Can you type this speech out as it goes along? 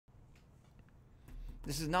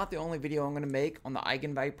This is not the only video I'm going to make on the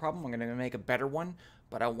eigenvalue problem. I'm going to make a better one,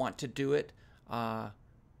 but I want to do it in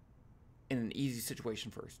an easy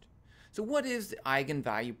situation first. So what is the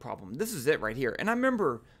eigenvalue problem? This is it right here. And I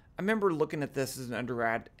remember looking at this as an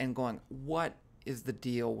undergrad and going, what is the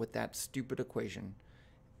deal with that stupid equation?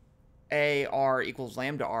 AR equals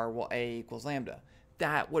lambda R, well, A equals lambda.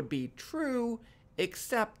 That would be true,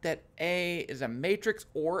 except that A is a matrix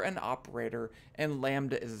or an operator, and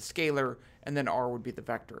lambda is a scalar, and then R would be the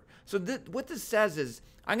vector. So what this says is,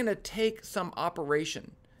 I'm going to take some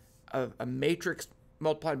operation of a matrix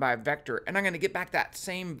multiplied by a vector, and I'm going to get back that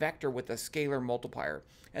same vector with a scalar multiplier.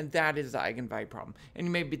 And that is the eigenvalue problem. And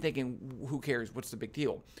you may be thinking, who cares? What's the big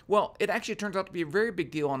deal? Well, it actually turns out to be a very big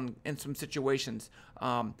deal in some situations.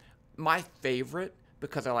 My favorite,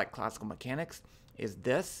 because I like classical mechanics, is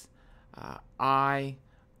this. I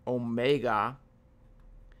omega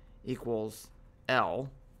equals L.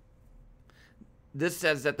 This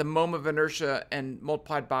says that the moment of inertia and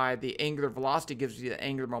multiplied by the angular velocity gives you the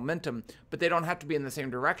angular momentum, but they don't have to be in the same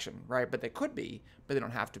direction, right? But they could be, but they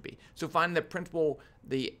don't have to be. So find the principal,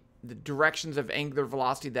 the directions of angular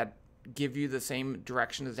velocity that give you the same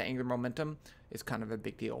direction as the angular momentum is kind of a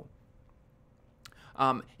big deal.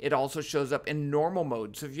 It also shows up in normal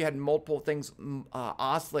modes. So if you had multiple things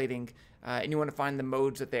oscillating and you want to find the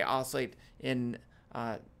modes that they oscillate in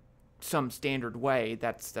some standard way,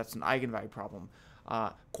 that's an eigenvalue problem.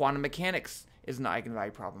 Quantum mechanics is an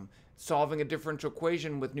eigenvalue problem. Solving a differential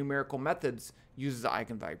equation with numerical methods uses the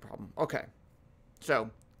eigenvalue problem. Okay, so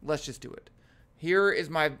let's just do it. Here is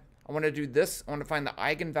I want to do this. I want to find the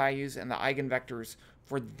eigenvalues and the eigenvectors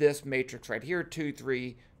for this matrix right here, 2,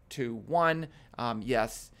 3, 2, 1.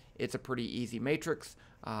 Yes, it's a pretty easy matrix,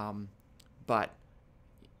 but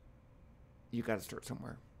you got to start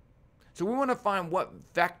somewhere. So we want to find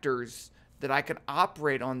what vectors that I could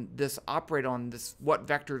operate on this, what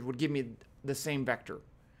vectors would give me the same vector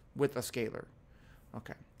with a scalar.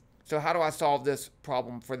 Okay, so how do I solve this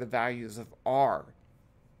problem for the values of R?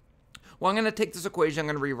 Well, I'm going to take this equation, I'm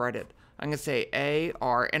going to rewrite it. I'm going to say A,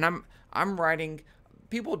 R, and I'm writing,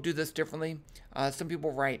 people do this differently. Some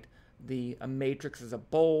people write a matrix as a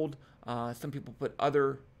bold. Some people put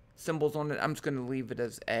other symbols on it. I'm just going to leave it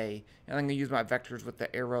as A, and I'm going to use my vectors with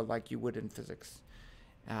the arrow like you would in physics.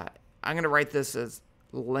 I'm going to write this as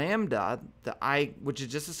lambda, which is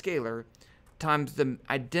just a scalar, times the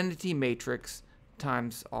identity matrix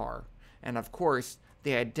times R. And of course,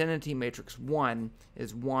 the identity matrix 1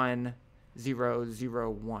 is 1, 0, 0,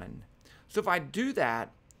 1. So if I do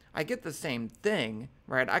that, I get the same thing,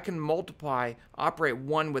 right? I can operate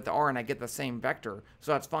 1 with R, and I get the same vector.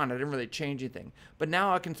 So that's fine. I didn't really change anything. But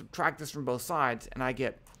now I can subtract this from both sides, and I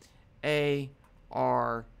get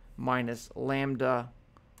AR minus lambda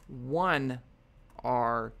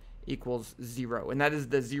 1R equals 0. And that is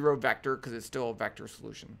the 0 vector because it's still a vector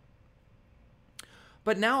solution.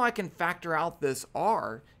 But now I can factor out this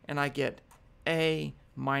R, and I get A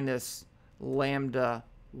minus lambda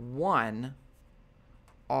 1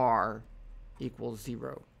 R equals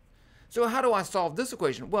 0. So how do I solve this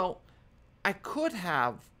equation? Well, I could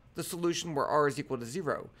have the solution where R is equal to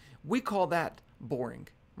 0. We call that boring,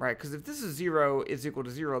 right? Because if this is 0 is equal to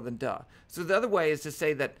 0, then duh. So the other way is to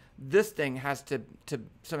say that this thing has to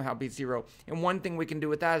somehow be 0. And one thing we can do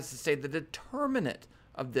with that is to say the determinant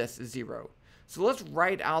of this is 0. So let's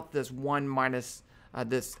write out this 1 minus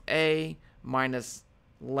this A minus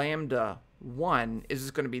lambda 1 is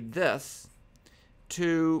just going to be this.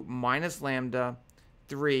 2 minus lambda,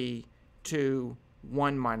 3, 2,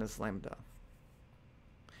 1 minus lambda.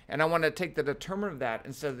 And I want to take the determinant of that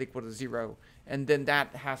instead of equal to 0. And then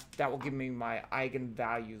that will give me my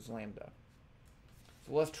eigenvalues lambda.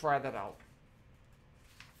 So let's try that out.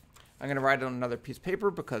 I'm going to write it on another piece of paper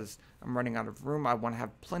because I'm running out of room. I want to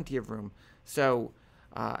have plenty of room. So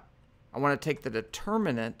I want to take the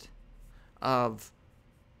determinant of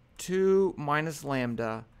 2 minus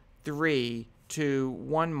lambda, 3, 2,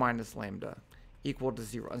 1 minus lambda equal to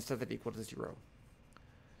 0 instead of equal to 0.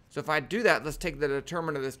 So if I do that, let's take the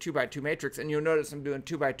determinant of this 2 by 2 matrix, and you'll notice I'm doing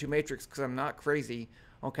 2 by 2 matrix because I'm not crazy.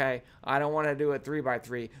 Okay, I don't want to do a 3 by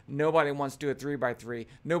 3. Nobody wants to do a 3 by 3.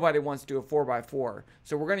 Nobody wants to do a 4 by 4.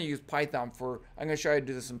 So we're going to use Python I'm going to show you how to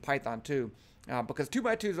do this in Python too, because 2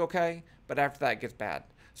 by 2 is okay, but after that it gets bad.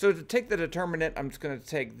 So to take the determinant, I'm just going to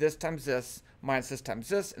take this times this minus this times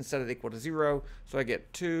this instead of equal to 0. So I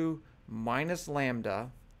get 2 minus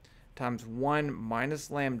lambda times 1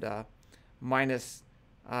 minus lambda minus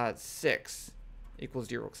 6 equals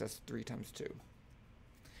 0 because that's 3 times 2.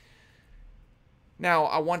 Now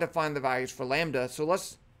I want to find the values for lambda, so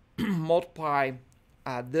let's multiply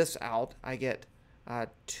this out. I get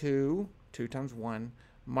 2 2 times 1,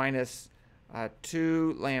 minus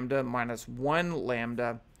 2 lambda minus 1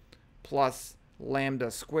 lambda plus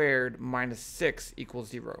lambda squared minus 6 equals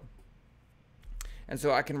 0. And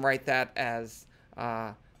so I can write that as,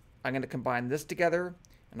 I'm going to combine this together,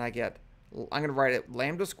 and I'm going to write it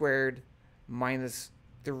lambda squared minus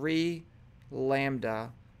 3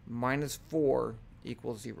 lambda minus 4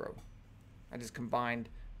 equals 0. I just combined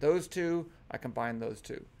those two. I combined those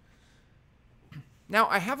two. Now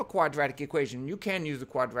I have a quadratic equation. You can use the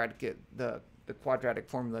quadratic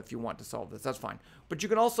formula if you want to solve this. That's fine. But you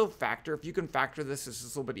can also factor. If you can factor this, it's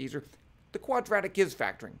just a little bit easier. The quadratic is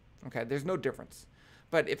factoring. Okay, there's no difference.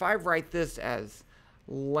 But if I write this as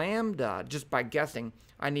lambda, just by guessing,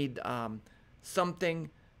 I need something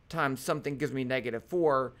times something gives me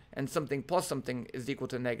 -4, and something plus something is equal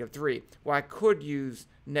to -3. Well, I could use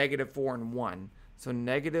 -4 and 1. So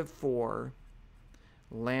 -4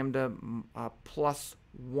 lambda plus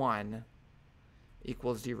 1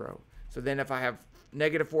 equals 0. So then if I have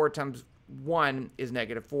 -4 times 1 is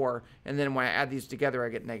 -4, and then when I add these together, I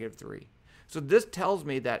get -3. So this tells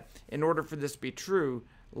me that in order for this to be true,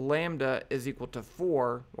 lambda is equal to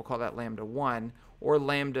 4, we'll call that lambda 1, or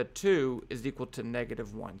lambda 2 is equal to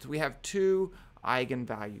 -1. So we have two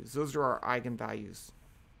eigenvalues. Those are our eigenvalues.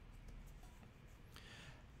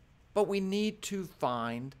 But we need to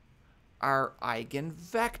find our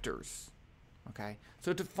eigenvectors. Okay,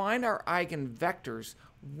 so to find our eigenvectors,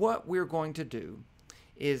 what we're going to do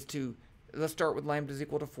is let's start with lambda is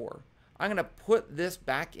equal to 4. I'm going to put this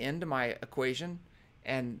back into my equation,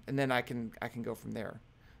 and then I can go from there.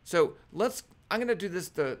 So I'm going to do this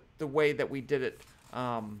the way that we did it,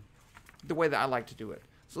 the way that I like to do it.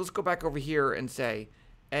 So let's go back over here and say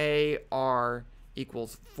AR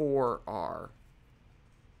equals 4R.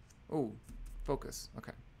 Ooh, focus.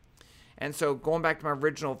 Okay. And so going back to my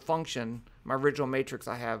original function, my original matrix,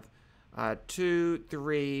 I have 2,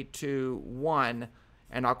 3, 2, 1,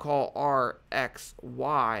 and I'll call R x,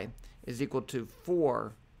 y is equal to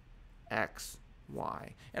 4x,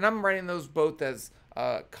 y. And I'm writing those both as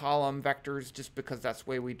column vectors just because that's the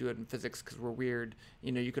way we do it in physics because we're weird.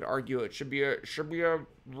 You know, you could argue it should be a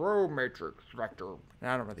row matrix vector, and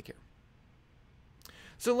I don't really care.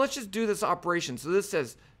 So let's just do this operation. So this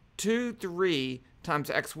says 2, 3 times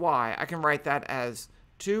xy. I can write that as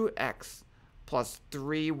 2x plus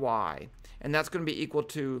 3y, and that's going to be equal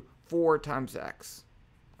to 4 times x.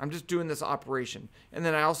 I'm just doing this operation. And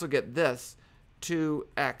then I also get this,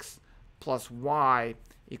 2x plus y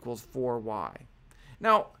equals 4y.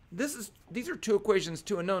 Now, these are two equations,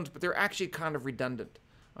 two unknowns, but they're actually kind of redundant.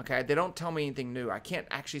 Okay, they don't tell me anything new. I can't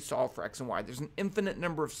actually solve for x and y. There's an infinite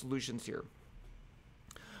number of solutions here.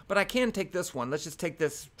 But I can take this one. Let's just take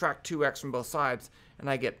this, subtract 2x from both sides, and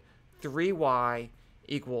I get 3y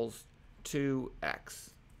equals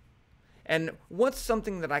 2x. And what's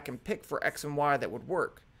something that I can pick for x and y that would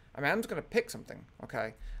work? I mean, I'm just going to pick something,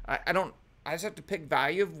 okay? I just have to pick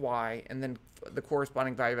value of y and then the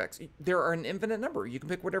corresponding value of x. There are an infinite number. You can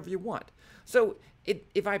pick whatever you want. So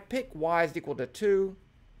if I pick y is equal to 2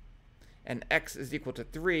 and x is equal to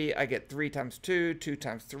 3, I get 3 times 2, 2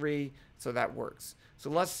 times 3, so that works. So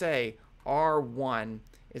let's say R1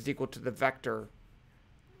 is equal to the vector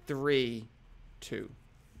 3, 2.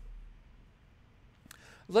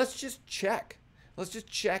 Let's just check. Let's just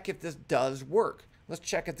check if this does work. Let's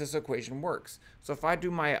check if this equation works. So if I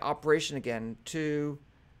do my operation again, 2,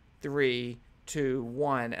 3, 2,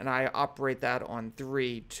 1, and I operate that on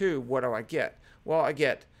 3, 2, what do I get? Well, I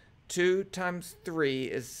get 2 times 3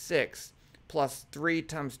 is 6, plus 3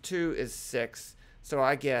 times 2 is 6, so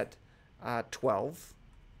I get 12.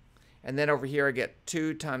 And then over here I get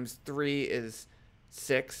 2 times 3 is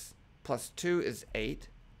 6, plus 2 is 8.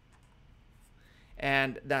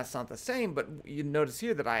 And that's not the same, but you notice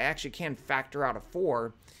here that I actually can factor out a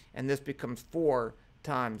 4, and this becomes 4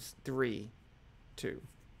 times 3, 2.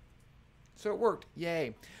 So it worked,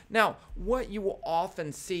 yay. Now, what you will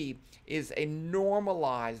often see is a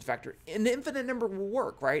normalized vector. An infinite number will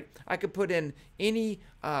work, right? I could put in any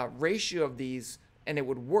ratio of these, and it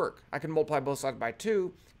would work. I can multiply both sides by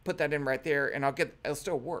 2, put that in right there, and it'll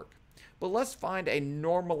still work. But let's find a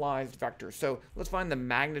normalized vector. So let's find the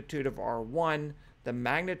magnitude of R1. The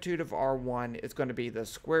magnitude of R1 is going to be the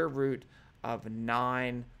square root of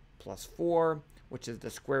 9 plus 4, which is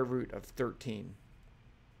the square root of 13.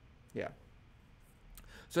 Yeah.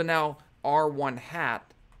 So now R1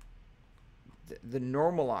 hat, the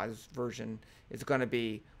normalized version, is going to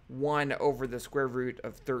be 1 over the square root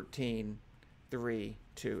of 13, 3,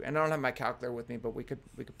 2. And I don't have my calculator with me, but we could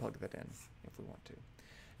plug that in if we want to.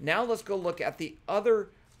 Now let's go look at the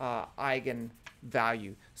other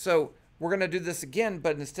eigenvalue. So we're going to do this again,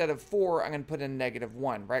 but instead of 4, I'm going to put in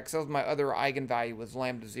 -1, right? Because that was my other eigenvalue was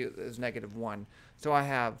lambda is -1. So I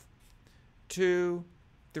have 2,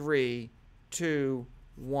 3, 2,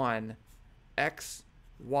 1, x,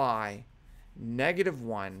 y,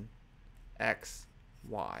 -1, x,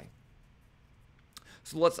 y.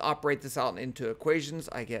 So let's operate this out into equations.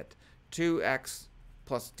 I get 2x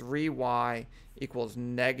plus 3y equals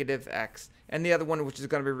 -x. And the other one, which is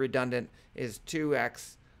going to be redundant, is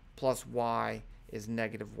 2x plus y is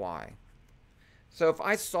 -y. So if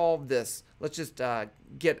I solve this, let's just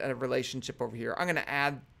get a relationship over here. I'm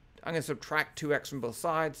going to subtract 2x from both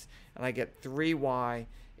sides, and I get 3y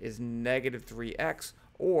is -3x,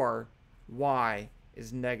 or y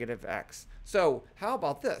is -x. So how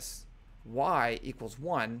about this? Y equals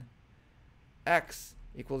 1, x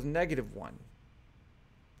equals -1.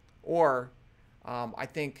 Or I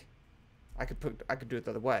think I could do it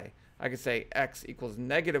the other way. I could say x equals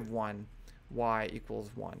 -1, y equals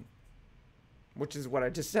 1, which is what I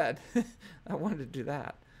just said. I wanted to do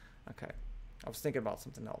that. Okay, I was thinking about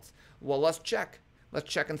something else. Well, let's check.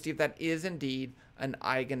 Let's check and see if that is indeed an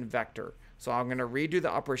eigenvector. So I'm going to redo the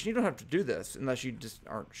operation. You don't have to do this unless you just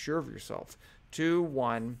aren't sure of yourself. 2,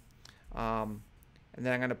 1, and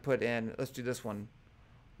then I'm going to put in, let's do this one,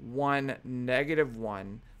 1,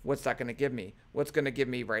 -1. What's that going to give me? What's going to give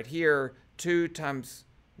me right here? 2 times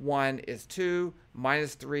 1 is 2,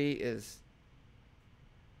 minus 3 is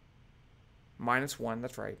 -1,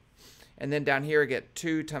 that's right. And then down here I get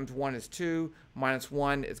 2 times 1 is 2, minus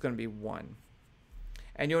 1 is going to be 1.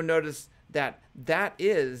 And you'll notice that that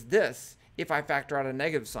is this if I factor out a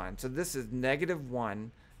negative sign. So this is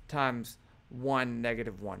 -1 times 1,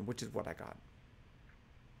 -1, which is what I got.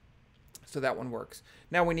 So that one works.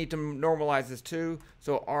 Now we need to normalize this too.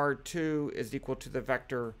 So R2 is equal to the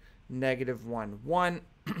vector -1, 1.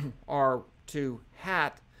 R2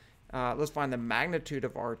 hat. Let's find the magnitude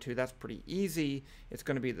of R2. That's pretty easy. It's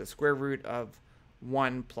going to be the square root of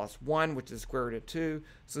 1 plus 1, which is the square root of 2.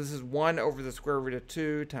 So this is 1 over the square root of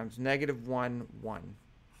 2 times -1, 1.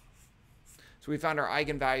 So we found our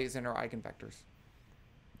eigenvalues and our eigenvectors.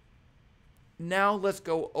 Now let's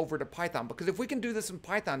go over to Python, because if we can do this in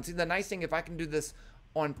Python, see, the nice thing, if I can do this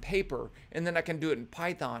on paper and then I can do it in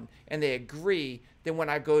Python and they agree, then when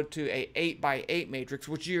I go to a 8x8 matrix,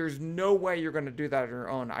 which there's no way you're going to do that on your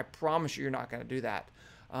own. I promise you're not going to do that.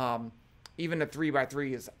 Even a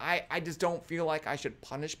 3x3 is, I just don't feel like I should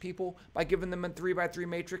punish people by giving them a 3x3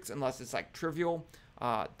 matrix unless it's like trivial.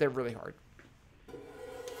 They're really hard.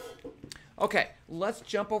 Okay, let's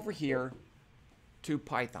jump over here to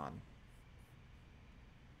Python.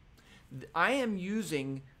 I am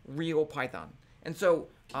using real Python. And so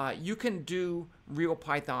you can do real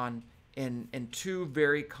Python in 2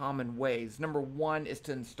 very common ways. Number 1 is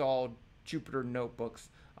to install Jupyter notebooks.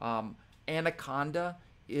 Anaconda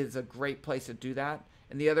is a great place to do that.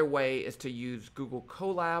 And the other way is to use Google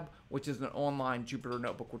Colab, which is an online Jupyter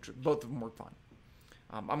notebook, which both of them work fine.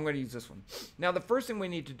 I'm going to use this one. Now, the first thing we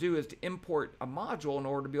need to do is to import a module in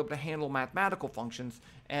order to be able to handle mathematical functions.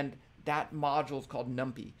 And that module is called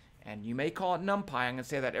NumPy. And you may call it NumPy. I'm going to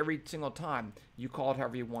say that every single time. You call it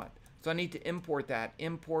however you want. So I need to import that.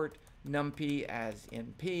 Import NumPy as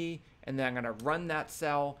NP. And then I'm going to run that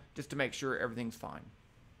cell just to make sure everything's fine.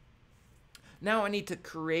 Now I need to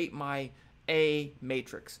create my A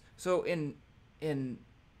matrix. So in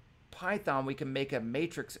Python, we can make a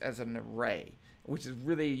matrix as an array, which is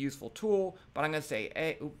really a useful tool. But I'm going to say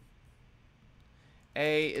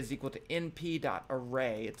A is equal to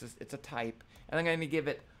np.array. It's a type. And I'm going to give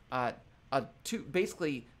it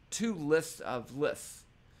basically 2 lists of lists.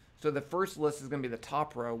 So the first list is going to be the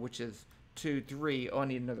top row, which is 2, 3. Oh, I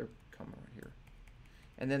need another comma right here.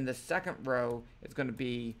 And then the second row is going to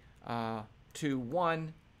be 2,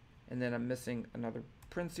 1. And then I'm missing another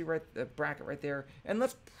parenthesis bracket right there. And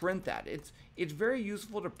let's print that. It's very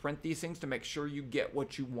useful to print these things to make sure you get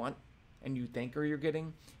what you want and you think you're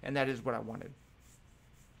getting. And that is what I wanted.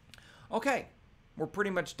 Okay. We're pretty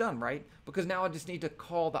much done, right? Because now I just need to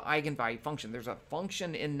call the eigenvalue function. There's a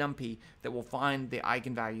function in NumPy that will find the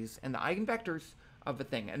eigenvalues and the eigenvectors of a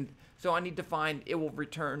thing. And so I need to find, it will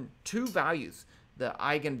return 2 values, the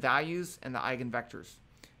eigenvalues and the eigenvectors.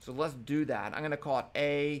 So let's do that. I'm going to call it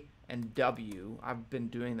A and W. I've been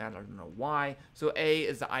doing that. I don't know why. So A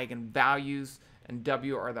is the eigenvalues and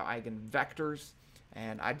W are the eigenvectors.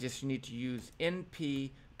 And I just need to use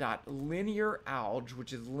np.linearalg,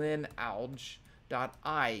 which is linalg.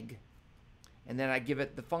 .eig, and then I give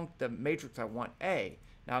it the matrix I want, A.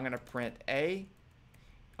 Now I'm going to print A,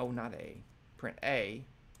 not A, print A,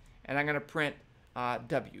 and I'm going to print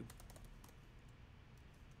W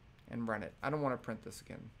and run it. I don't want to print this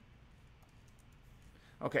again.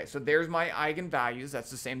 Okay, so there's my eigenvalues.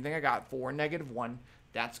 That's the same thing I got, 4 and -1.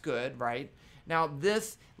 That's good, right? Now,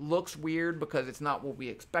 this looks weird because it's not what we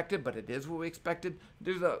expected, but it is what we expected.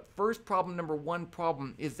 There's a first problem, number one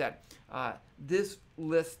problem, is that this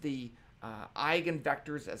lists the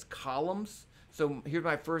eigenvectors as columns. So here's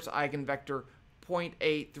my first eigenvector,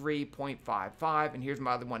 0.83, 0.55, and here's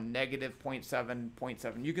my other one, -0.7,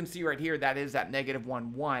 0.7. You can see right here that is that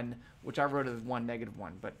 -1, 1, which I wrote as 1,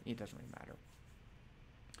 -1, but it doesn't really matter.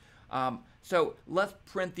 So let's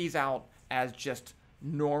print these out as just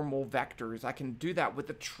normal vectors. I can do that with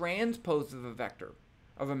the transpose of a vector,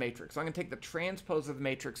 of a matrix. So I'm going to take the transpose of the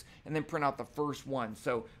matrix and then print out the first one.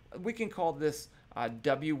 So we can call this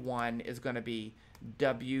W1 is going to be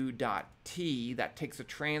W dot T. That takes a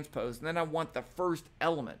transpose. And then I want the first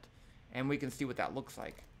element. And we can see what that looks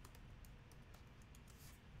like.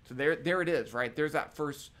 So there it is, right? There's that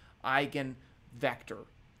first eigenvector.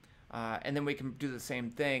 And then we can do the same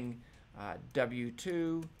thing.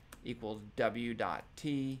 W2 equals W dot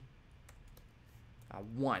T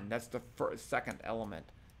 1. That's the second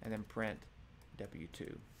element. And then print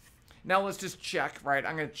W2. Now let's just check, right?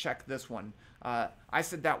 I'm going to check this one. I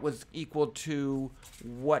said that was equal to,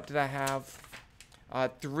 what did I have?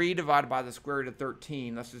 3 divided by the square root of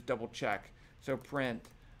 13. Let's just double check. So print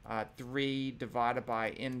 3 divided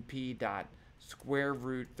by NP dot square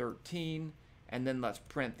root 13. And then let's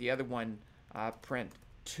print the other one, print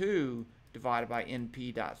 2 divided by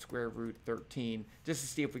NP dot square root 13, just to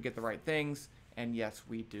see if we get the right things. And yes,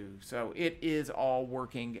 we do. So it is all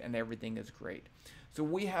working and everything is great. So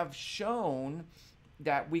we have shown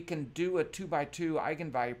that we can do a 2x2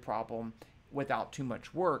 eigenvalue problem without too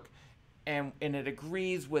much work. And it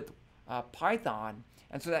agrees with Python.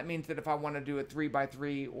 And so that means that if I want to do a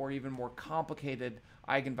 3x3 or even more complicated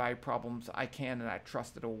eigenvalue problems, I can, and I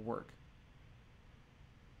trust that it will work.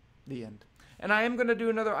 The end. And I am going to do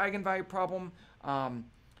another eigenvalue problem,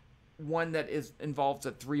 one that involves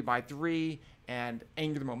a 3x3 and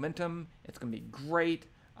angular momentum. It's going to be great,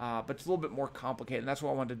 but it's a little bit more complicated. And that's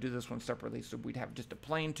why I wanted to do this one separately, so we'd have just a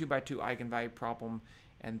plain 2x2 eigenvalue problem.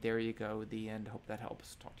 And there you go, the end. Hope that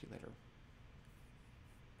helps. Talk to you later.